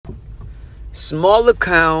Small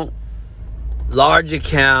account, large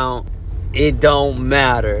account, it don't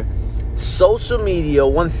matter. Social media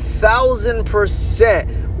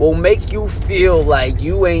 1000% will make you feel like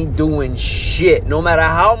you ain't doing shit. No matter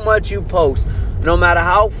how much you post, no matter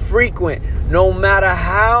how frequent, no matter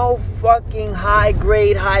how fucking high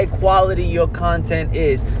grade, high quality your content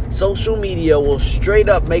is, social media will straight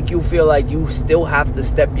up make you feel like you still have to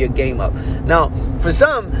step your game up. Now, for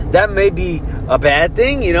some, that may be a bad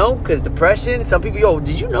thing, you know, because depression, some people,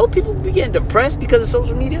 did you know people be getting depressed because of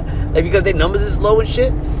social media? Like, because their numbers is low and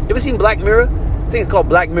shit? You ever seen Black Mirror? I think it's called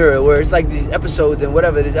Black Mirror, where it's like these episodes, and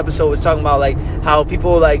whatever, this episode was talking about, like, how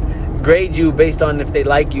people, like, grade you based on if they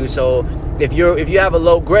like you. So if you have a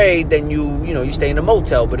low grade, then you stay in a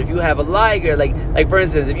motel. But if you have a liger, like for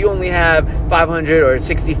instance, if you only have 500 or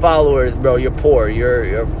 60 followers, bro, you're poor.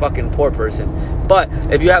 You're a fucking poor person. But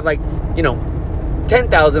if you have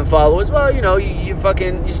 10,000 followers, well, you're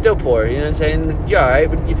still poor. You know what I'm saying? You're all right.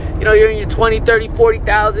 But you're in your 20, 30,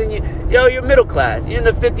 40,000. You're middle class. You're in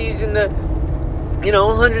the 50s and the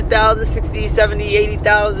 100,000, 60, 70,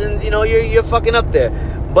 80,000s. You're fucking up there.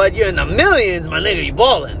 But you're in the millions, my nigga, you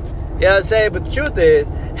ballin'. You know what I'm saying? But the truth is,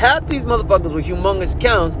 half these motherfuckers with humongous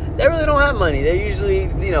accounts, they really don't have money. They're usually,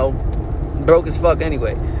 broke as fuck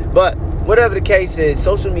anyway. But whatever the case is,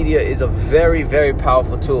 social media is a very, very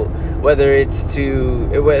powerful tool. Whether it's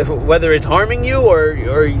harming you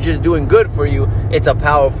or just doing good for you, it's a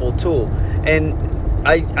powerful tool. And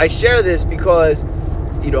I share this because,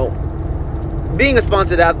 being a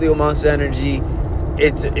sponsored athlete with Monster Energy,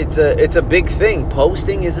 it's a big thing.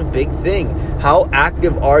 Posting is a big thing. How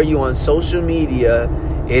active are you on social media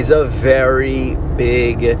is a very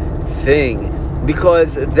big thing,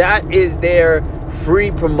 because that is their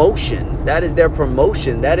free promotion. That is their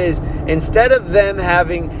promotion. That is, instead of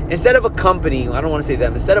a company, I don't want to say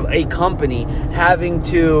them, instead of a company having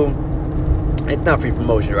to, it's not free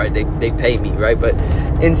promotion, right? They pay me, right? But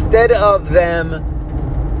instead of them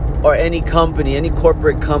or any company, any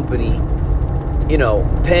corporate company,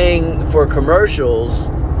 paying for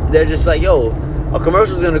commercials, they're just like, a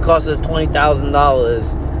commercial is going to cost us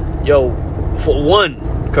 $20,000, for one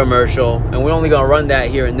commercial, and we're only going to run that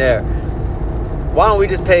here and there. Why don't we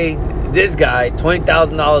just pay this guy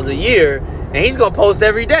 $20,000 a year, and he's going to post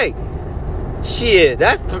every day? Shit,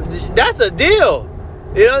 that's a deal.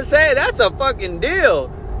 You know what I'm saying? That's a fucking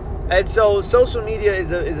deal. And so social media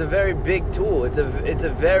is a very big tool. It's a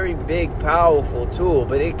very big, powerful tool,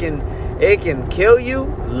 but it can kill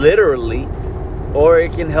you, literally, or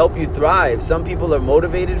it can help you thrive. Some people are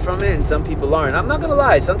motivated from it and some people aren't. I'm not gonna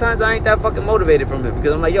lie, sometimes I ain't that fucking motivated from it,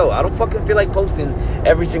 because I'm like, I don't fucking feel like posting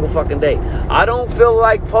every single fucking day. I don't feel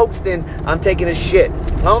like posting I'm taking a shit.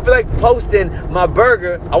 I don't feel like posting my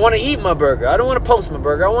burger. I want to eat my burger. I don't want to post my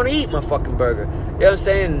burger. I want to eat my fucking burger. You know what I'm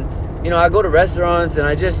saying? I go to restaurants and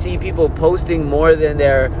I just see people posting more than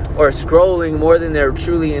or scrolling more than they're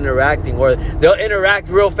truly interacting, or they'll interact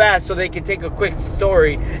real fast so they can take a quick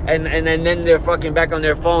story and then they're fucking back on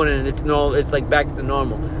their phone and it's like back to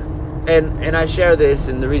normal. And I share this,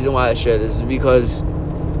 and the reason why I share this is because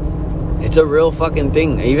it's a real fucking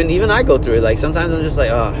thing. Even I go through it. Like, sometimes I'm just like,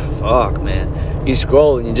 oh fuck, man. You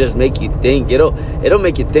scroll and you just make you think. It'll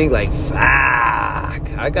make you think like,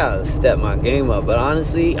 I gotta step my game up. But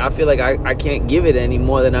honestly, I feel like I can't give it any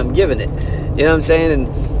more than I'm giving it. You know what I'm saying? And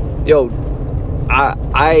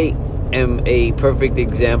I am a perfect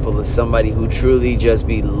example of somebody who truly just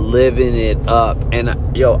be living it up. And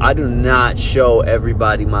I do not show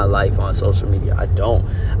everybody my life on social media. I don't.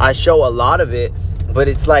 I show a lot of it, but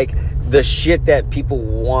it's like the shit that people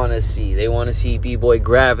want to see. They want to see B-Boy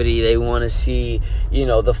Gravity. They want to see,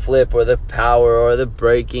 the flip or the power or the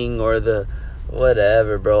breaking or the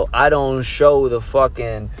whatever, bro. I don't show the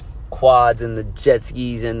fucking quads and the jet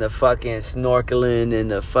skis and the fucking snorkeling and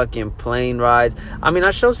the fucking plane rides. I mean,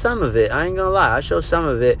 I show some of it. I ain't gonna lie. I show some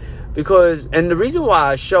of it because, and the reason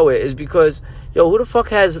why I show it is because, who the fuck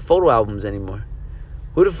has photo albums anymore?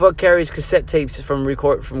 Who the fuck carries cassette tapes from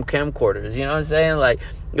camcorders? You know what I'm saying? Like,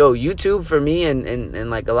 YouTube for me and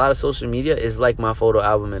like a lot of social media is like my photo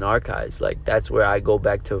album and archives. Like, that's where I go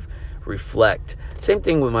back to reflect. Same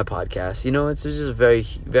thing with my podcast. It's just a very,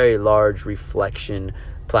 very large reflection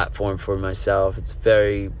platform for myself. It's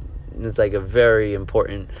like a very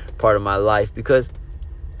important part of my life, because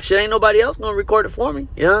shit, ain't nobody else gonna record it for me.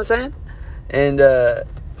 You know what I'm saying? And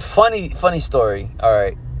funny story. All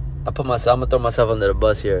right, I'm gonna throw myself under the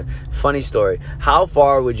bus here. Funny story. How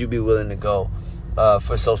far would you be willing to go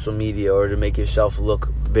for social media, or to make yourself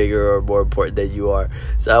look bigger or more important than you are?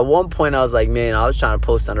 So at one point I was like, man, I was trying to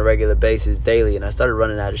post on a regular basis daily, and I started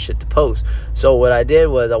running out of shit to post. So what I did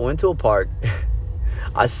was I went to a park.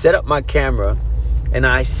 I set up my camera and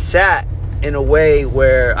I sat in a way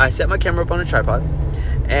where I set my camera up on a tripod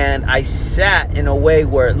and I sat in a way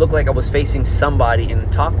where it looked like I was facing somebody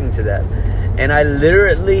and talking to them. And I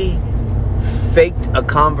literally faked a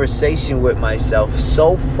conversation with myself.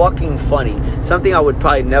 So fucking funny. Something I would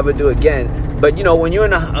probably never do again. But you know, when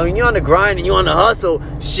you're on the grind and you're on the hustle,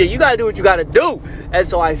 shit, you gotta do what you gotta do. And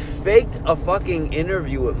so I faked a fucking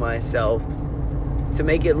interview with myself to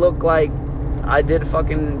make it look like I did a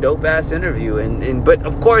fucking dope ass interview. But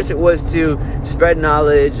of course it was to spread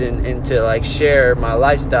knowledge and to like share my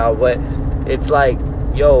lifestyle. But it's like,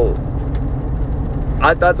 yo,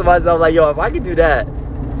 I thought to myself, like, yo, if I could do that,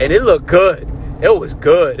 and it looked good. It was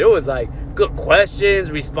good. It was like good questions,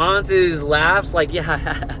 responses, laughs. Like,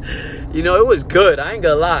 yeah, you know, it was good. I ain't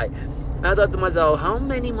gonna lie. And I thought to myself, how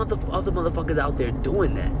many other motherfuckers out there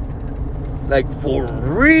doing that? Like, for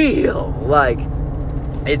real. Like,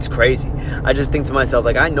 it's crazy. I just think to myself,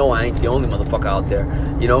 like, I know I ain't the only motherfucker out there,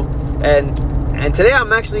 you know? And today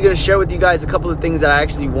I'm actually going to share with you guys a couple of things that I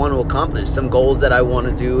actually want to accomplish, some goals that I want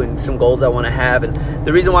to do and some goals I want to have. And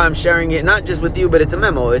the reason why I'm sharing it, not just with you, but it's a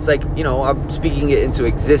memo. It's like, you know, I'm speaking it into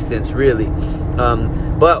existence, really.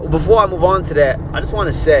 But before I move on to that, I just want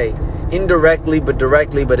to say, indirectly, but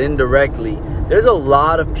directly, but indirectly, there's a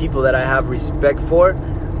lot of people that I have respect for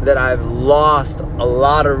that I've lost a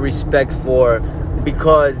lot of respect for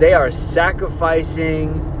because they are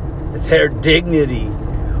sacrificing their dignity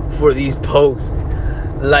for these posts.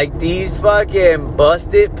 Like, these fucking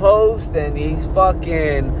busted posts and these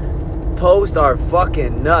fucking posts are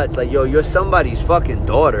fucking nuts. Like, yo, you're somebody's fucking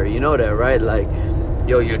daughter. You know that, right? Like,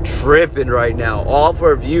 yo, you're tripping right now. All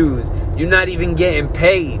for views. You're not even getting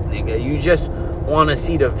paid, nigga. You just want to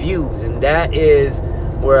see the views. And that is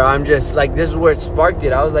where I'm just like, this is where it sparked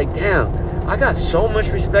it. I was like, damn, I got so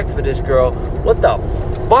much respect for this girl. What the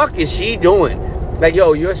fuck is she doing? Like,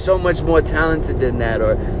 yo, you're so much more talented than that.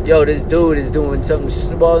 Or, yo, this dude is doing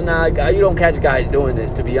something. Well, nah, you don't catch guys doing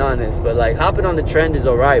this, to be honest. But, like, hopping on the trend is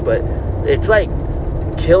all right. But it's, like,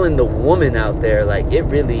 killing the woman out there. Like, it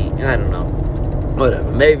really, I don't know.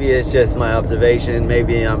 Whatever. Maybe it's just my observation.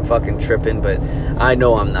 Maybe I'm fucking tripping. But I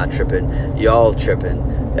know I'm not tripping. Y'all tripping.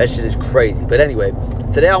 That shit is crazy. But anyway,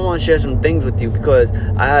 today I want to share some things with you because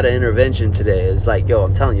I had an intervention today. It's like, yo,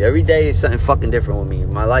 I'm telling you, every day is something fucking different with me.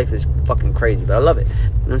 My life is fucking crazy, but I love it. You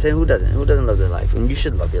know what I'm saying? Who doesn't? Who doesn't love their life? And you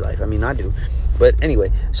should love your life. I mean, I do. But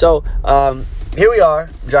anyway, so here we are,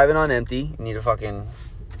 driving on empty. Need to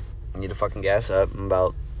fucking gas up. I'm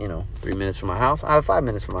about, 3 minutes from my house. I have 5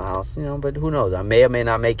 minutes from my house, but who knows? I may or may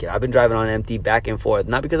not make it. I've been driving on empty back and forth.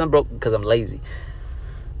 Not because I'm broke, because I'm lazy.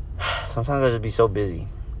 Sometimes I just be so busy.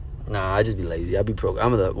 Nah, I just be lazy. I be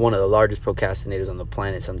I'm one of the largest procrastinators on the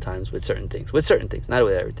planet sometimes with certain things. Not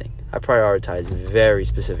with everything. I prioritize very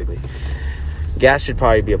specifically. Gas should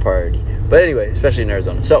probably be a priority. But anyway, especially in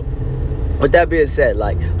Arizona. So, with that being said,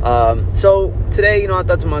 so today, I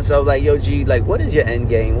thought to myself, yo, G, what is your end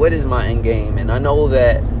game? What is my end game? And I know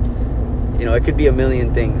that, it could be a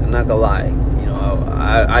million things. I'm not gonna lie.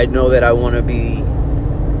 I know that I want to be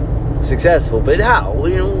successful, but how?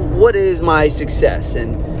 What is my success?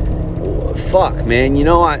 And fuck, man,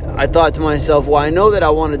 I thought to myself, well, I know that I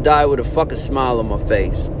want to die with a fucking smile on my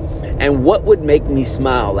face. And what would make me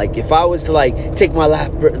smile? Like, if I was to take my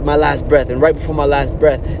last breath, and right before my last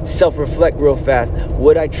breath, self-reflect real fast,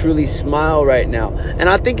 would I truly smile right now? And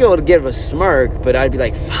I think it would give a smirk, but I'd be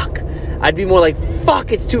like, fuck. I'd be more like,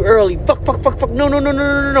 fuck, it's too early. Fuck, no. You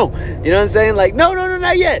know what I'm saying? Like, no,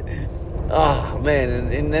 not yet. Oh,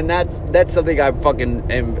 man, and that's something I fucking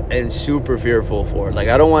am super fearful for. Like,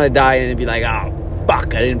 I don't want to die and be like, oh,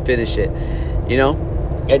 fuck, I didn't finish it,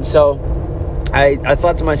 And so I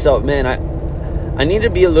thought to myself, man, I need to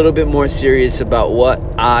be a little bit more serious about what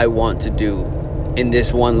I want to do in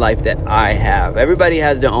this one life that I have. Everybody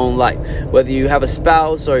has their own life. Whether you have a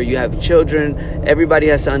spouse or you have children, everybody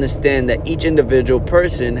has to understand that each individual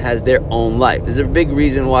person has their own life. There's a big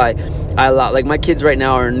reason why I allow, my kids right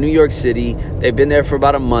now are in New York City. They've been there for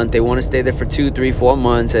about a month. They want to stay there for 2, 3, 4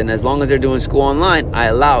 months. And as long as they're doing school online, I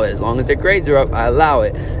allow it. As long as their grades are up, I allow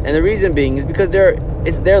it. And the reason being is because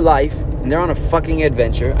it's their life. And they're on a fucking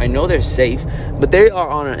adventure. I know they're safe, but they are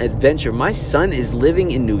on an adventure. My son is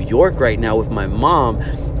living in New York right now with my mom,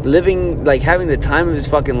 living, having the time of his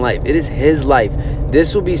fucking life. It is his life.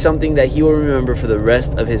 This will be something that he will remember for the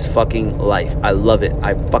rest of his fucking life. I love it.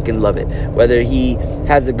 I fucking love it. Whether he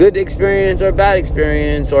has a good experience or a bad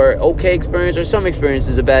experience or okay experience or some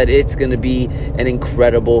experiences are bad, it's going to be an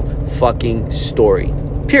incredible fucking story.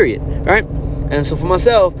 Period. Right? And so for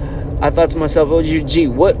myself, I thought to myself, oh, gee,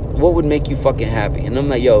 what would make you fucking happy? And I'm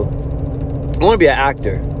like, yo, I want to be an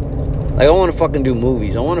actor. Like, I want to fucking do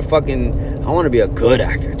movies. I want to be a good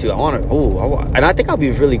actor too. And I think I'll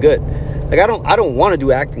be really good. Like, I don't want to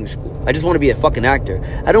do acting school. I just want to be a fucking actor.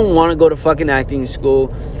 I don't want to go to fucking acting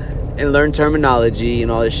school and learn terminology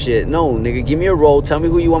and all this shit. No, nigga, give me a role. Tell me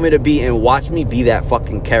who you want me to be and watch me be that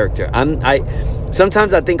fucking character.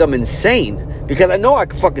 Sometimes I think I'm insane because I know I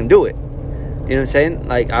can fucking do it. You know what I'm saying?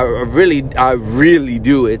 Like, I really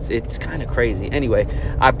do. It's kind of crazy. Anyway,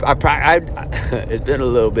 it's been a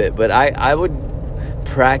little bit, but I would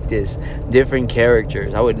practice different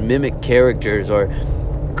characters. I would mimic characters or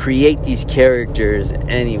create these characters.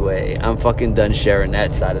 Anyway, I'm fucking done sharing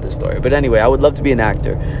that side of the story. But anyway, I would love to be an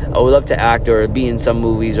actor. I would love to act or be in some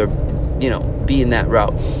movies or, be in that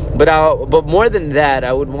route. But more than that,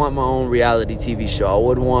 I would want my own reality TV show. I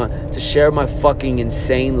would want to share my fucking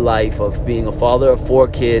insane life of being a father of 4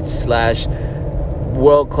 kids /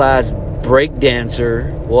 world-class break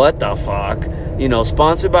dancer. What the fuck?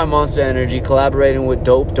 Sponsored by Monster Energy, collaborating with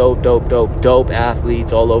dope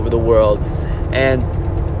athletes all over the world. And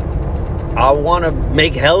I want to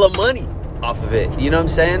make hella money off of it. You know what I'm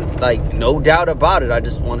saying? Like, no doubt about it. I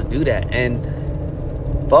just want to do that. And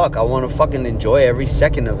fuck, I want to fucking enjoy every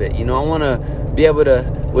second of it. I want to be able to,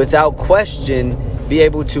 without question, be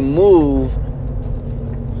able to move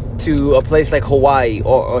to a place like Hawaii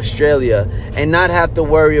or Australia and not have to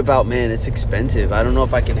worry about, man, it's expensive. I don't know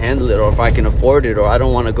if I can handle it or if I can afford it, or I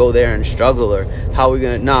don't want to go there and struggle, or how are we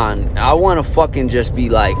going to... Nah, I want to fucking just be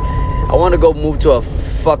like... I want to go move to a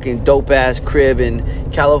fucking dope-ass crib in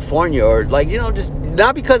California, or like, just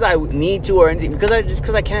not because I need to or anything,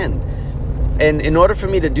 because I can. And in order for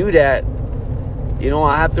me to do that,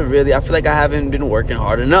 I have to really... I feel like I haven't been working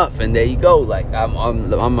hard enough. And there you go. Like,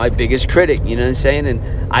 I'm my biggest critic, you know what I'm saying?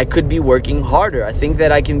 And I could be working harder. I think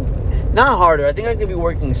that I can... Not harder. I think I could be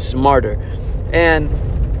working smarter. And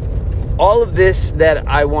all of this that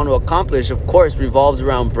I want to accomplish, of course, revolves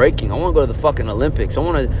around breaking. I want to go to the fucking Olympics. I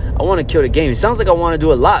want to kill the game. It sounds like I want to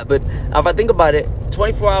do a lot. But if I think about it,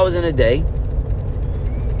 24 hours in a day,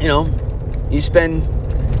 you spend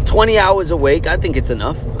 20 hours awake. I think it's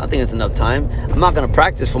enough. I think it's enough time. I'm not going to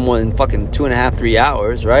practice for more than fucking 2.5, 3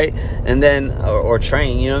 hours, right? And then, or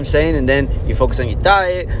train, you know what I'm saying? And then you focus on your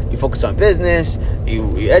diet, you focus on business,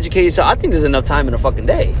 you educate yourself. I think there's enough time in a fucking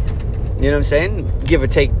day. You know what I'm saying? Give or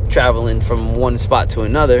take, traveling from one spot to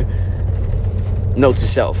another. Note to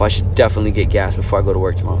self, I should definitely get gas before I go to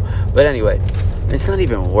work tomorrow. But anyway, it's not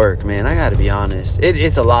even work, man. I gotta be honest.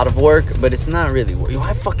 It's a lot of work, but it's not really work.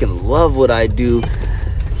 I fucking love what I do.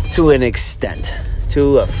 To an extent.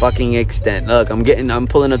 To a fucking extent. Look, I'm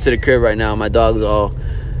pulling up to the crib right now. My dog's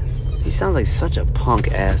he sounds like such a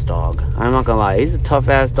punk ass dog. I'm not gonna lie. He's a tough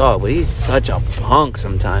ass dog, but he's such a punk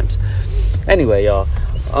sometimes. Anyway, y'all.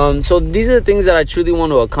 So these are the things that I truly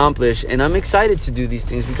want to accomplish. And I'm excited to do these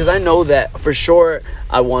things because I know that for sure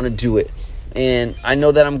I want to do it. And I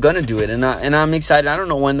know that I'm gonna do it. And I'm excited. I don't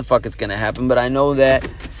know when the fuck it's gonna happen, but I know that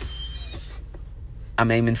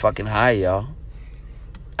I'm aiming fucking high, y'all.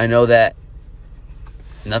 I know that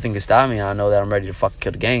nothing can stop me. I know that I'm ready to fucking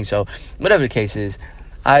kill the gang. So, whatever the case is,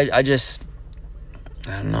 I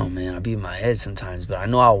don't know, man. I beat my head sometimes, but I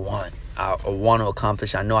know I want to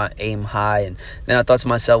accomplish. I know I aim high. And then I thought to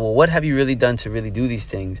myself, well, what have you really done to really do these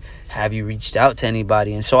things? Have you reached out to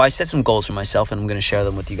anybody? And so I set some goals for myself, and I'm going to share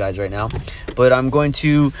them with you guys right now. But I'm going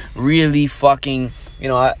to really fucking,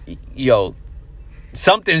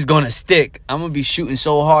 something's going to stick. I'm going to be shooting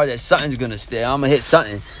so hard that something's going to stick. I'm going to hit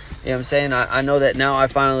something. You know what I'm saying? I know that now I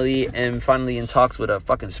finally am in talks with a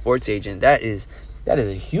fucking sports agent. That is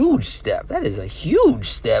a huge step. That is a huge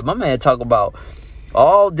step. My man talk about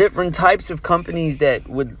all different types of companies that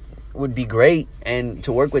would be great and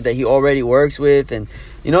to work with, that he already works with. And,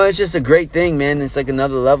 it's just a great thing, man. It's like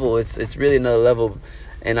another level. It's really another level.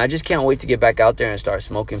 And I just can't wait to get back out there and start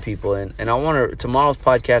smoking people. And I want to, tomorrow's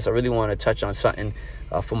podcast, I really want to touch on something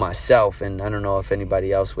for myself. And I don't know if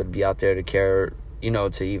anybody else would be out there to care,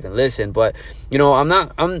 to even listen. But, I'm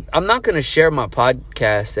not going to share my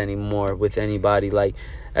podcast anymore with anybody. Like,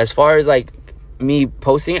 as far as like me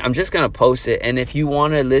posting it, I'm just going to post it. And if you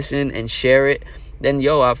want to listen and share it, then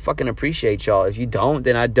I fucking appreciate y'all. If you don't,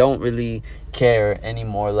 then I don't really care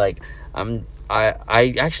anymore. Like, I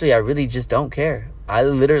really just don't care. I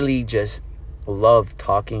literally just love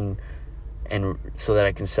talking, and so that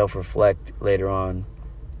I can self-reflect later on.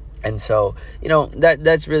 And so,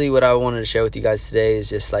 that's really what I wanted to share with you guys today, is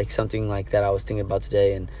just like something like that I was thinking about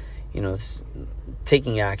today. And,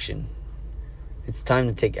 taking action. It's time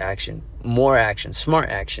to take action. More action. Smart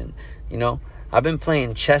action. I've been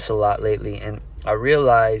playing chess a lot lately, and I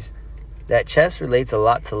realize that chess relates a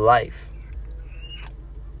lot to life.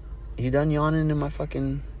 You done yawning in my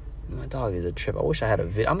fucking My dog is a trip. I wish I had a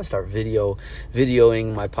video. I'm gonna start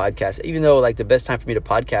videoing my podcast. Even though like the best time for me to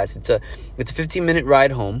podcast, it's a 15-minute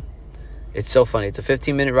ride home. It's so funny. It's a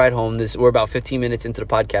 15-minute ride home. We're about 15 minutes into the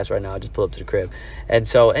podcast right now. I just pulled up to the crib. And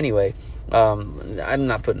so anyway, I'm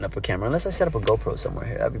not putting up a camera unless I set up a GoPro somewhere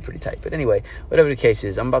here. That'd be pretty tight. But anyway, whatever the case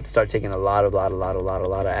is, I'm about to start taking a lot of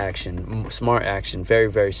action, smart action, very,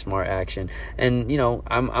 very smart action. And you know,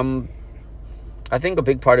 I think a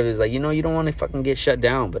big part of it is like, you know, you don't want to fucking get shut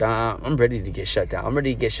down, but I'm ready to get shut down. I'm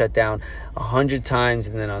ready to get shut down 100 times,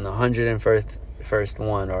 and then on the 101st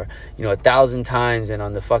one, or you know, 1,000 times, and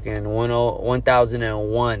on the fucking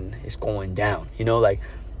 1001 it's going down. You know, like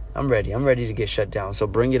I'm ready to get shut down. So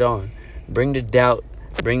bring it on. Bring the doubt.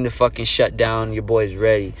 Bring the fucking shutdown. Your boy's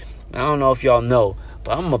ready. I don't know if y'all know,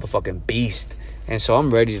 but I'm a motherfucking beast. And so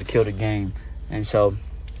I'm ready to kill the game. And so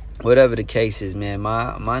whatever the case is, man,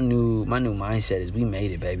 my new mindset is we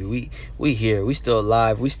made it, baby. We here. We still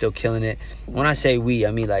alive. We still killing it. When I say we,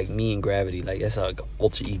 I mean like me and Gravity. Like that's like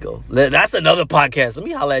alter ego. That's another podcast. Let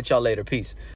me holler at y'all later. Peace.